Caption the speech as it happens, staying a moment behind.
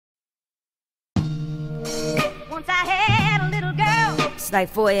It's like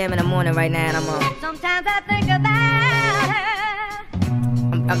 4 a.m. in the morning right now, and I'm on. Sometimes I think about her.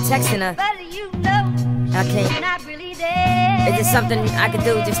 I'm texting her. But you know, I can't. she's not really there. Is there something I could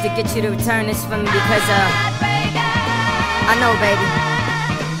do just to get you to return this for me? Because I know, baby.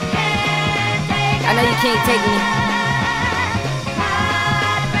 I know you can't take me.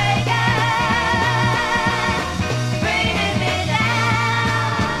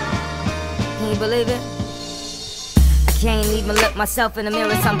 Can you believe it? I can't even look myself in the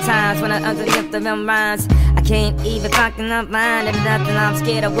mirror sometimes when I underneath the rim rhymes. I can't even fucking up mine. There's nothing, I'm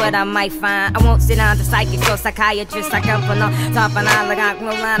scared of what I might find. I won't sit down to psychics or psychiatrists. I come from no top and I look out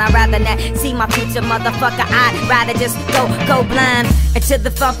no line. I'd rather not see my future, motherfucker. I'd rather just go blind into the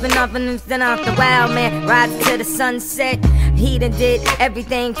thumping up and then off the wild man. Rise to the sunset. He done did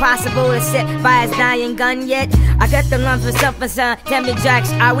everything possible to sit by his dying gun yet. I got the lumps for something, son. Tell me,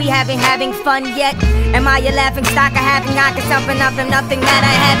 Jacks, are we having fun yet? Am I a laughing stock? I haven't got something up and nothing that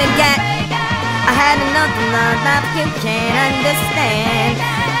I haven't got. I had nothing that you can't understand,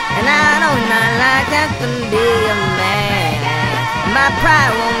 and I don't not like that to be a man. My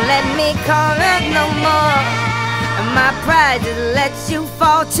pride won't let me call it no more, and my pride just lets you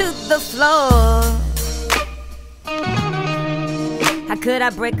fall to the floor. How could I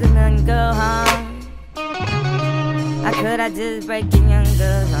break a young girl heart? How could I just break a young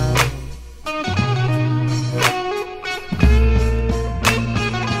girl heart?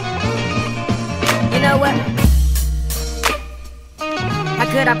 You know what? How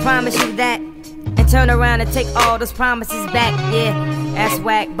could I promise you that and turn around and take all those promises back? Yeah, that's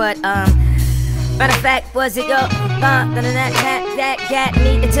whack, but matter of fact, was it your thought that got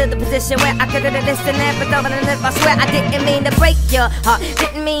me into the position where I could have this and that, but I swear I didn't mean to break your heart,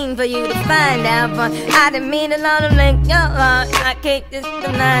 didn't mean for you to find out, but I didn't mean to let them link your heart. I can't just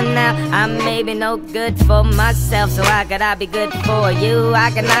deny now. I may be no good for myself, so how could I be good for you?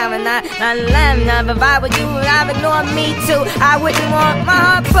 I can not if I were you, I'd ignore me too. I wouldn't want my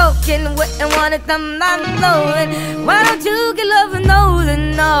heart broken, wouldn't want it them not knowing. Why don't you get love and those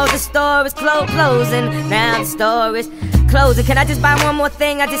and all the stories closing? Now the story's closing. Can I just buy one more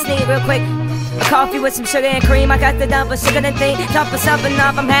thing? I just need real quick a coffee with some sugar and cream. I got the dump of sugar and thing. Dump for something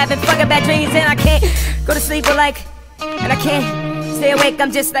off. I'm having fucking bad dreams and I can't go to sleep or and I can't stay awake.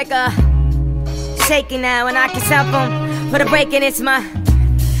 I'm just like shaking now and I can cell phone put a break in. It's my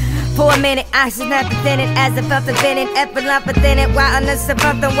for a minute. I should not pretend it as I felt invented. Effing not within it. Why unless I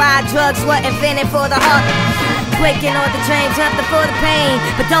felt why drugs were invented for the heart. Quaking on the train, jumping for the pain.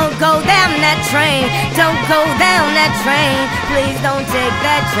 But don't go down that train. Don't go down that train. Please don't take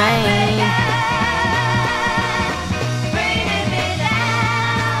that train.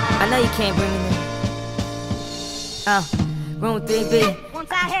 I know you can't bring me in. Room 3B.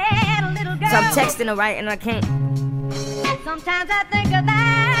 Once I had a little girl. So I'm texting her right and I can't. Sometimes I think about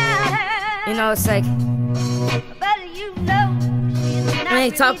her. You know, it's like but you know, she's not I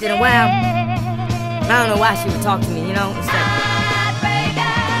ain't talked in a while. I don't know why she would talk to me, you know? It's like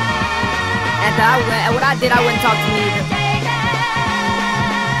after what I did, I wouldn't talk to me either.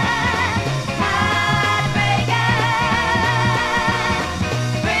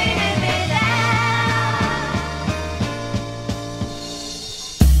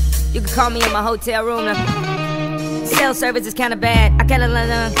 You can call me in my hotel room. The cell service is kind of bad. I kinda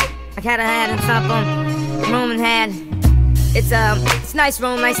had something room and had. It's a nice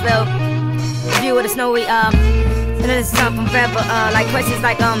room, nice little view of the snowy, and then it's something forever, like questions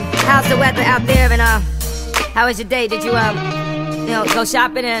like, how's the weather out there, and, how was your day, did you, you know, go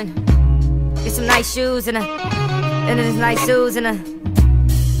shopping and get some nice shoes, and there's nice shoes, and,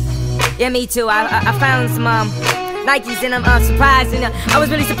 yeah, me too, I found some, Nikes, and I'm, surprised, and, I was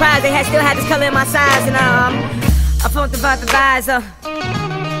really surprised they still had this color in my size, and, I phoned about the buys,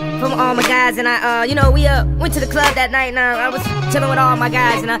 from all my guys, and I, you know, we, went to the club that night, and, I was chilling with all my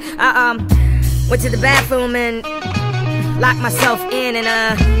guys, and, I went to the bathroom and locked myself in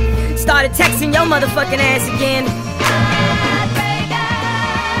and started texting your motherfucking ass again.